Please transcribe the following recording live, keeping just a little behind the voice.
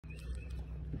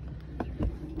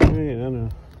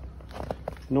And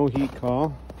no heat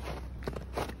call.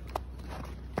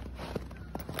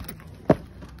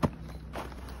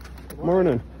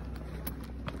 Morning.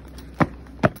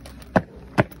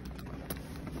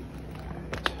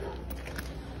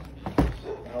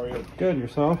 How are you? Good,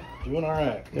 yourself? Doing all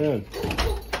right. Good.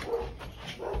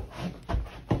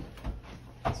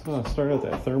 Let's start at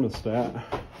that thermostat.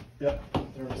 Yep.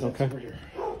 Thermostat's Okay. over here.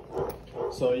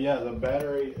 So yeah, the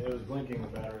battery, it was blinking. The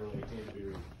battery light needs to be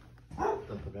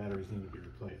the batteries need to be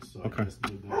replaced. So Okay. I just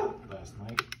did that last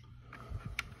night.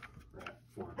 We're at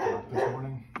 4 o'clock this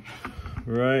morning.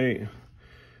 Right.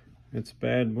 It's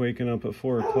bad waking up at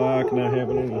 4 o'clock, not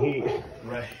having any heat.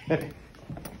 Right.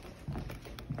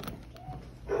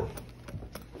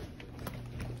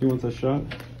 You want this shot?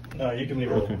 You can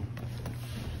leave it Okay. open.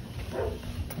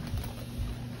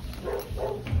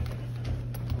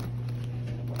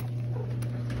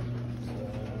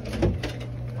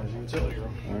 There's your utility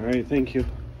room. All right, thank you.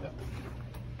 Yep.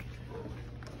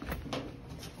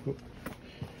 Okay.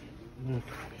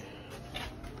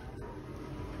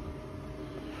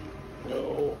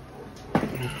 Go.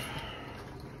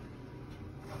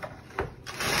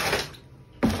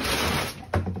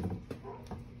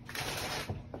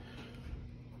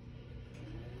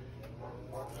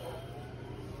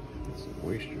 Some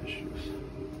moisture issues.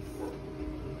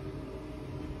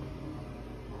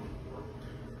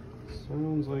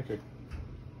 Sounds like a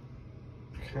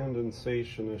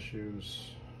condensation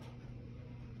issues.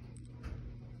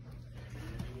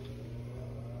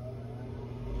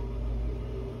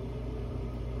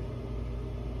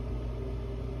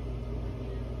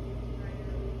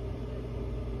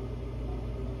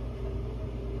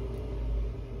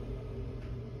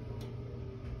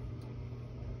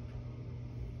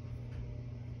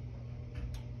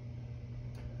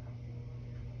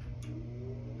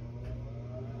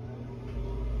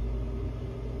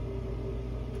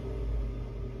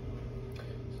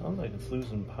 Sounds like it's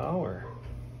losing power.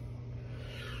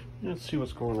 Let's see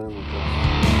what's going on with this.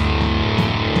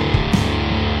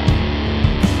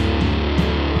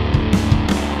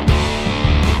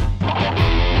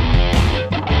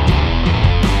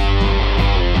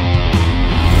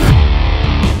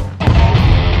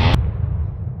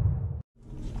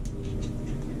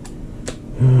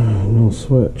 No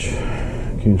switch.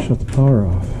 Can't shut the power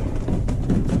off.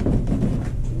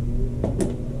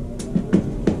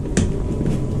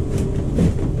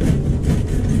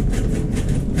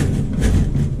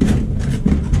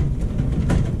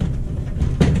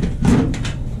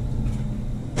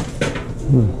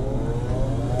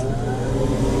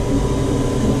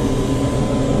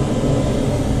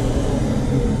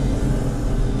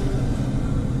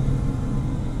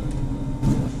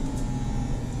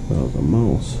 That was a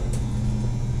mouse.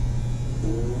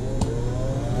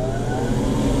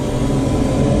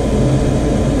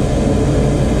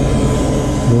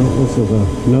 Well, this is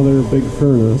another big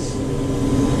furnace.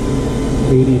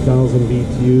 80,000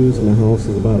 BTUs, and the house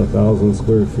is about 1,000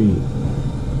 square feet.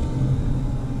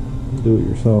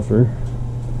 Do-it-yourselfer.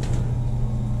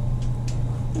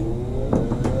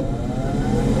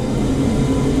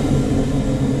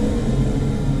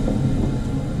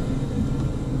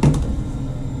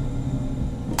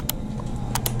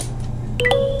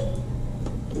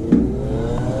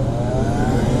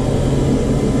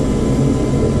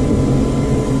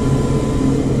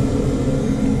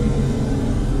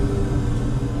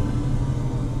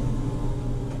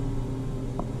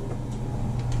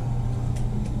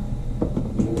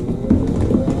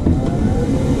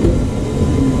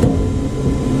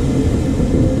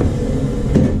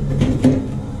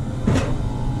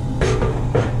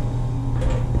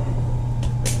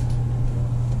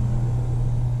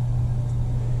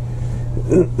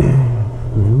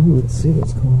 Well, let's see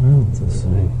what's going on with this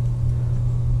thing.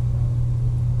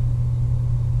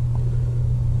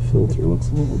 Filter looks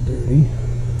a little dirty.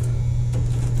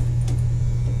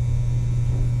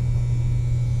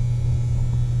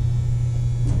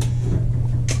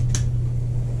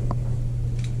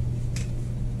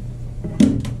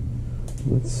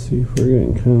 Let's see if we're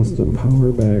getting constant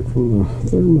power back from the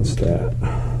thermostat.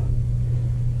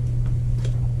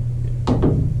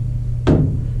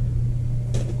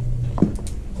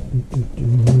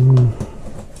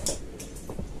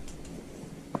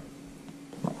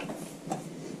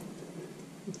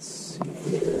 Let's see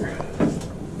here.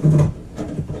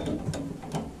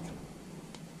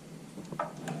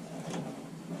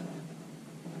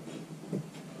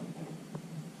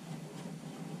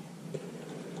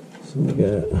 So we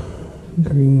got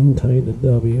green tied to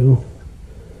W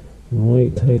and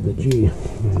white tied to G.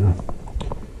 Yeah.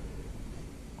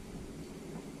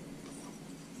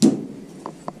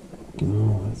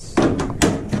 Oh, Let's see.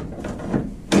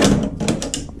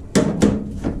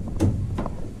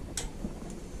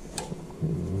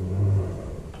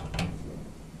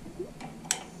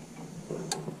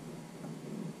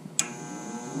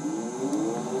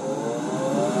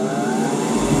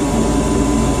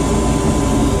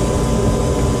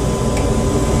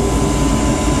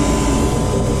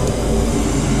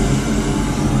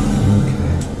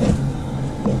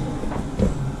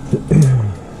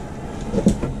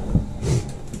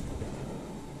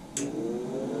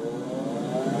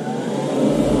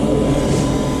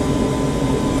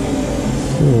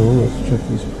 Check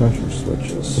these pressure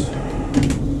switches.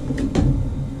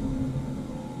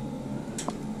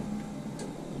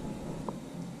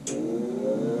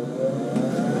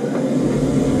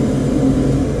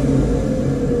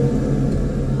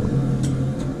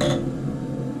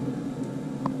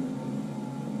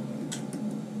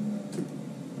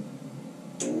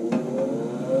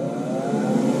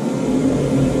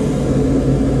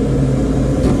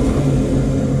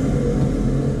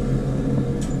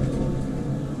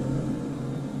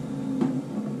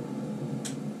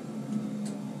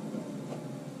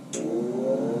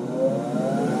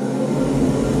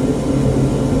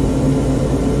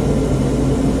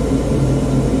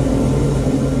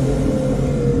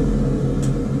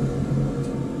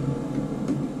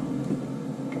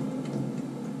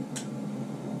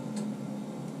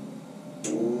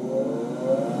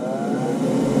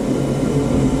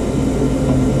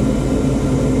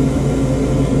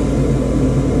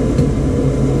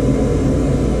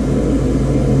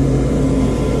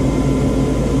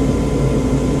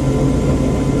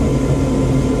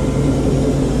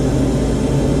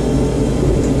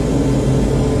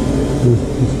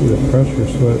 The pressure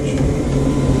switch.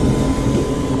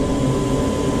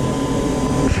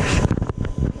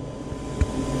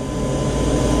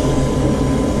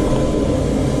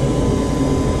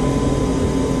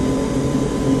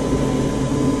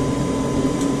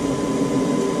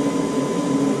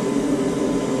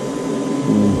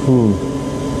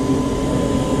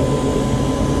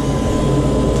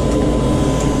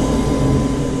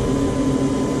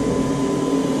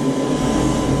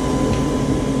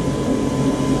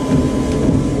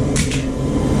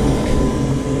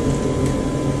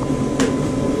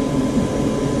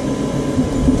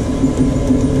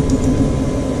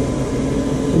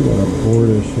 Board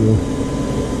issue.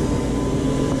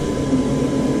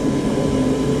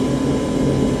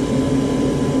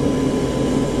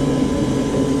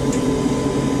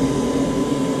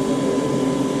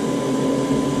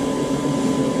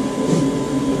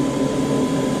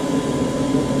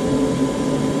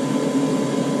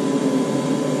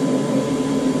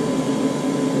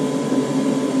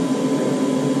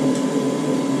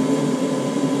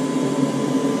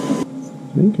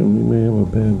 I think we may have a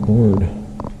bad board.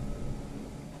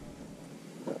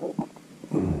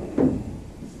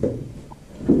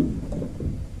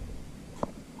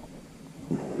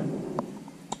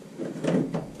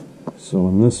 So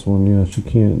on this one, yes, you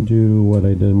can't do what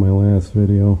I did in my last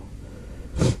video.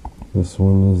 This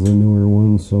one is the newer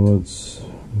one, so it's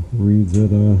reads it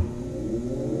okay,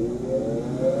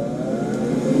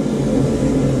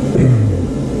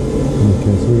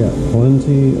 so we got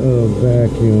plenty of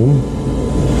vacuum.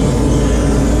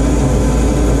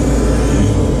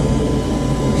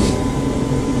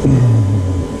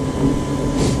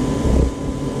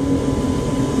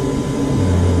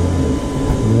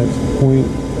 That's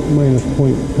minus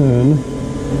 0.10.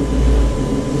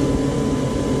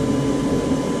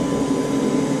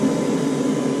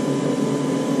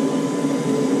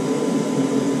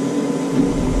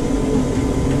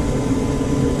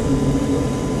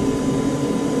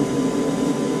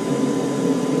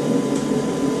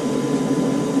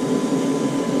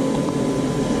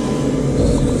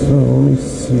 So let me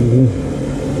see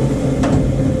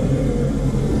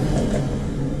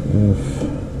if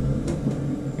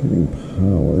getting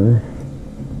power.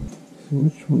 So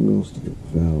which one goes to the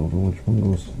valve and which one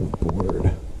goes to the board?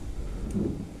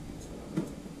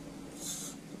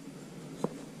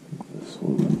 This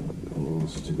one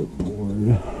goes to the board.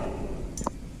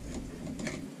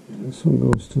 This one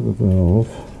goes to the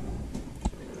valve.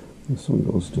 This one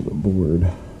goes to the board. I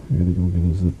gotta go get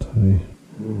a zip tie.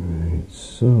 Alright,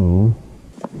 so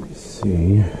let me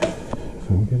see if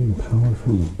I'm getting power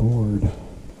from the board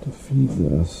to feed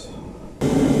this.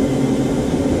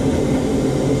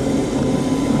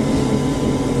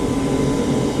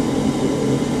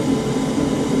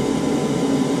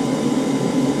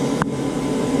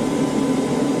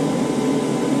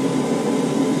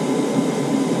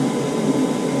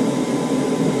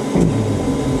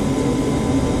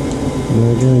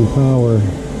 Not getting power.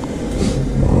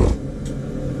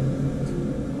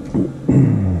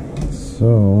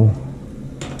 So,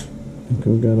 I think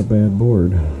we've got a bad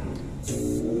board.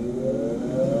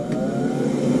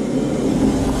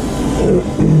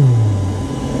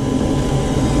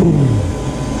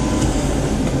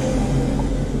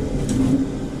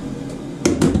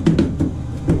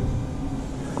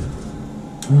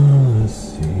 Let's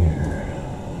see here.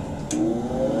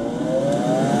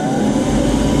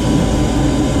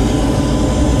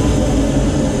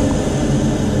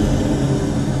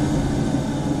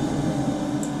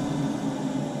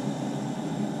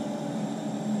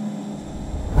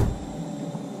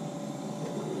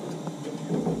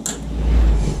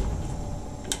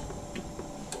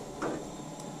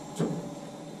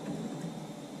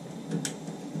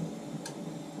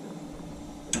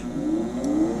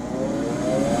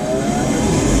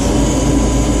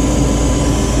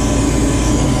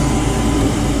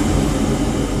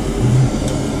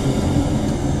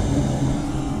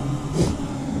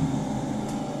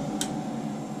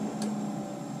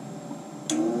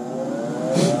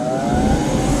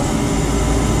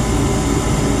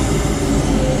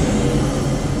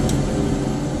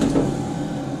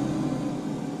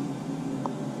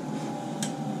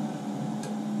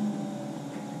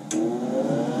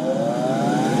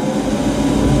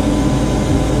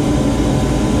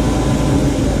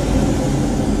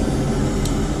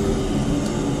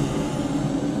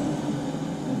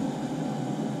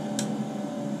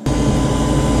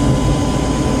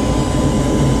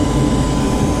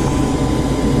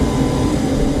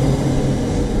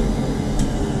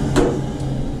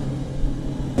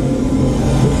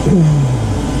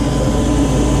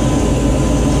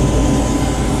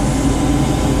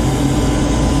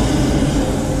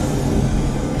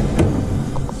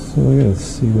 So I gotta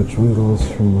see which one goes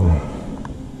from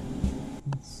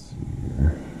let's see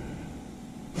here.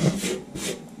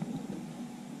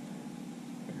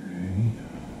 Okay.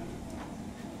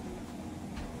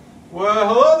 Well,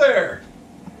 hello there.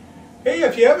 Hey,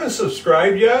 if you haven't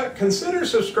subscribed yet, consider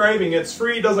subscribing. It's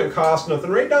free, doesn't cost nothing.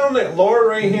 Right down in that lower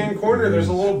right-hand corner, there's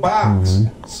a little box.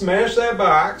 Smash that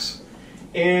box.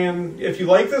 And if you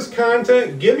like this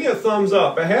content, give me a thumbs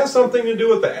up. It has something to do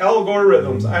with the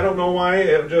algorithms. I don't know why,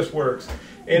 it just works.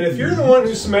 And if you're the one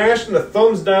who smashed the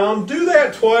thumbs down, do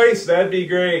that twice. That'd be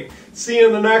great. See you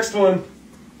in the next one.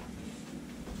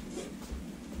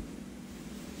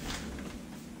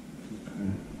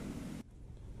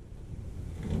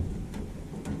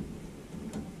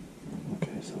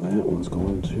 Okay, so that one's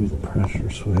going to the pressure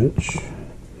switch.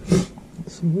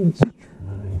 So let's try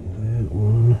that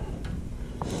one.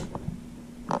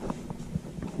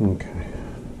 Okay.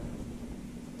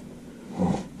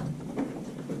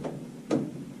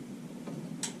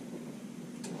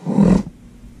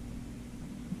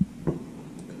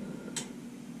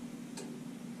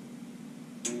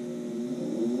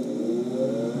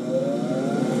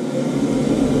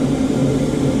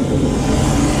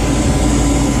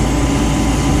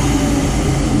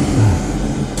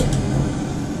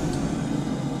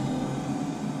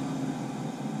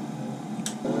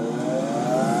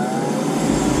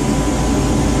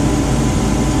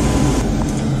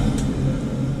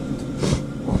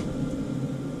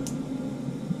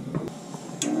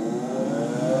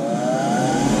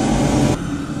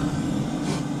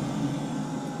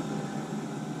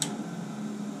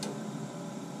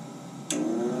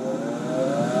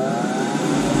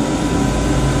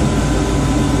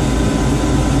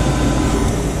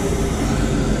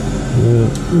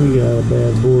 We got a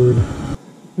bad board.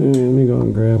 Let me go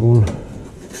and grab one.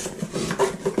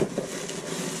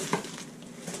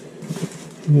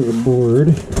 Here's a board.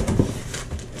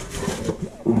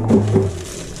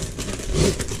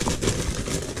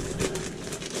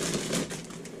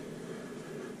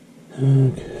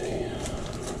 Okay.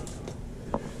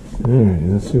 Alright,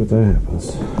 let's see what that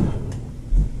happens.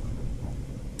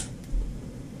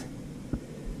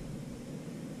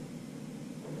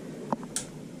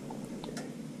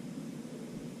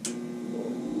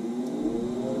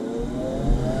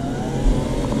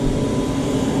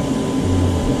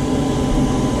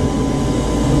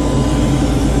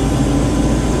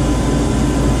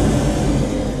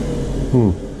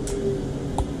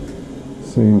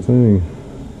 Same thing.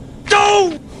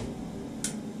 No!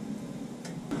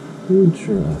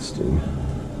 Interesting.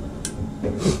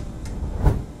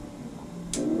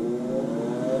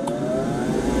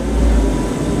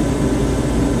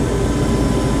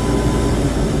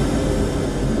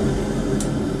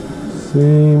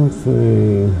 Same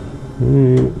thing.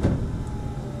 Right.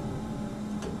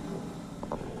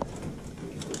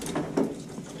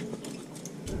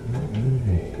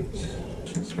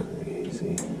 That's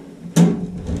crazy.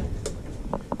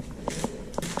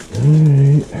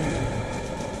 Alright.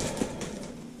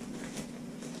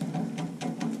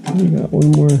 I got one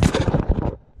more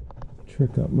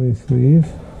trick up my sleeve.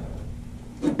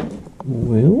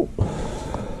 Well,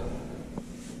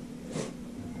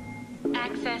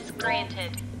 access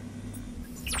granted.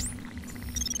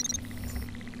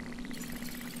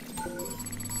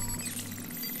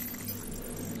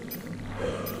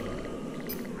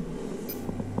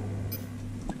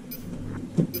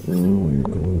 oh, we're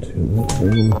going to that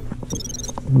room.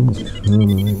 That's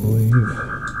common, I believe.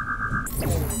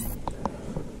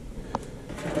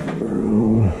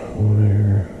 Brown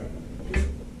wire.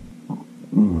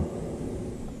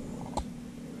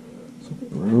 So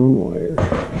brown wire.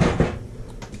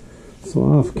 So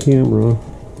off camera,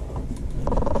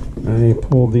 I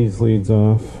pulled these leads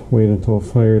off, waited until it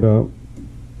fired up,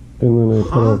 and then I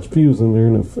put a fuse in there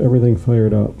and everything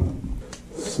fired up.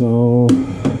 So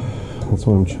that's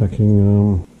why I'm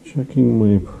checking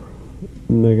my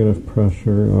negative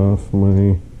pressure off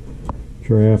my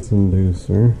draft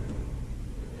inducer.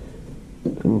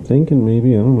 I'm thinking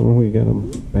maybe, I don't know, we got a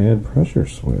bad pressure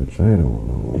switch. I don't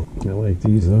know. I like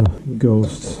these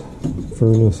ghost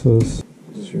furnaces.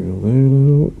 Zero that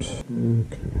out.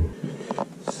 Okay.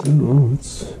 So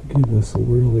let's give this a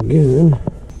whirl again.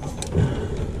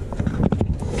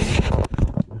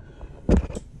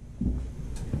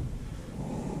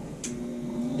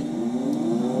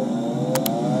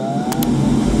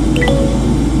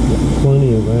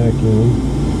 Plenty of vacuum.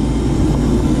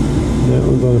 That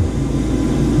was a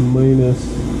minus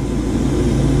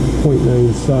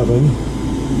 0.97.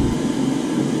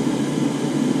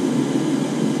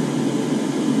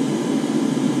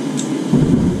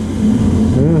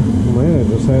 Yeah, might have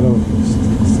just had a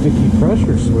sticky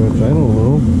pressure switch. I don't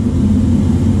know.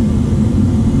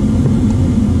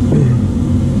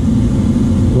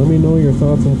 Let me know your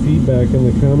thoughts and feedback in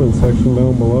the comment section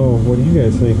down below. What do you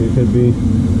guys think it could be?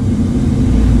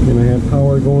 And I had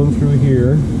power going through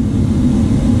here.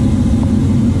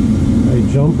 I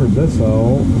jumpered this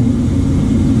out.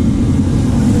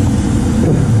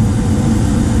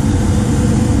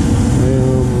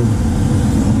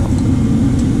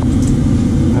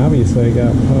 Obviously I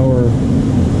got power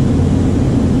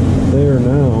there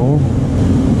now.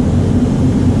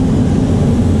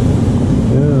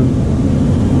 Yeah.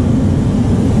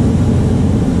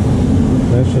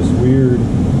 That's just weird.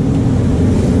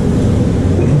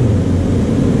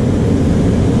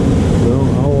 Well,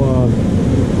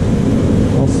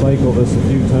 I'll cycle this a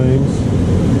few times.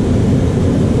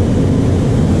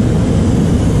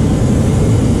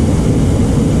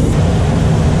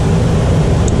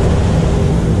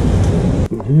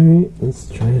 Alright, let's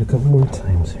try it a couple more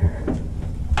times here.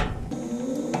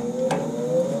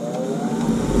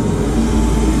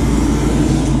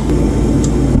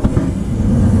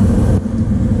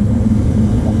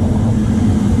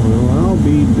 Well, I'll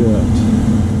be good.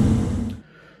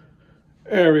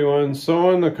 Hey everyone,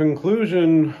 so in the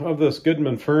conclusion of this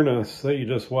Goodman furnace that you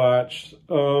just watched,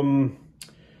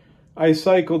 I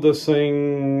cycled this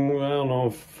thing, I don't know,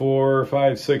 4,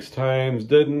 5, 6 times,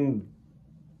 didn't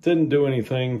do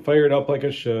anything, fired up like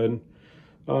it should.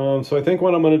 So I think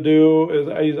what I'm going to do is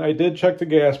I did check the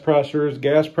gas pressures.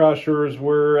 Gas pressures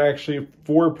were actually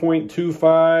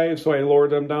 4.25, so I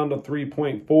lowered them down to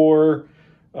 3.4.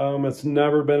 It's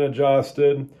never been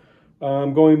adjusted.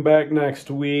 Going back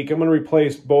next week, I'm going to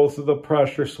replace both of the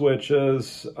pressure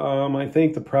switches. I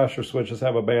think the pressure switches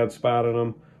have a bad spot in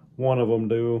them. One of them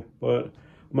do, but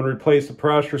I'm going to replace the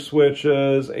pressure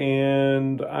switches,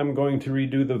 and I'm going to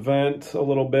redo the vent a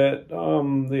little bit,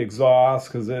 the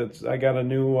exhaust, because I got a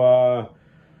new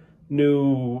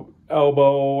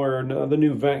elbow or the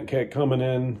new vent kit coming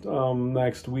in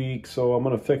next week, so I'm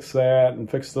going to fix that and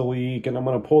fix the leak, and I'm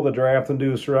going to pull the draft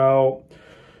inducer out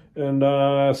and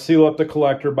seal up the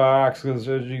collector box, because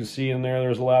as you can see in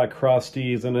there's a lot of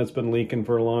crusties and it's been leaking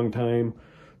for a long time.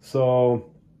 So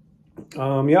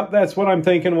yep, that's what I'm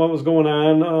thinking what was going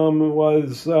on. It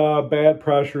was bad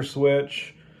pressure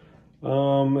switch.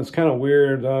 It's kind of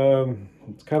weird.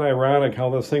 It's kind of ironic how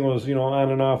this thing was,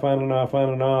 on and off, on and off, on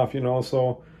and off,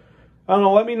 so I don't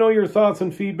know. Let me know your thoughts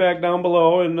and feedback down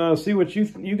below, and see what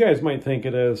you guys might think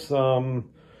it is.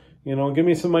 Give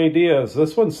me some ideas.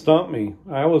 This one stumped me.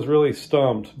 I was really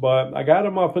stumped, but I got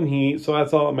him up in heat, so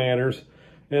that's all that matters.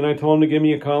 And I told him to give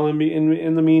me a call in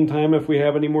the meantime if we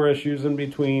have any more issues in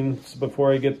between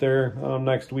before I get there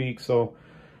next week. So,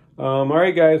 all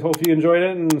right, guys, hope you enjoyed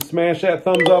it, and smash that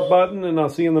thumbs up button, and I'll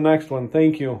see you in the next one.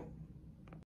 Thank you.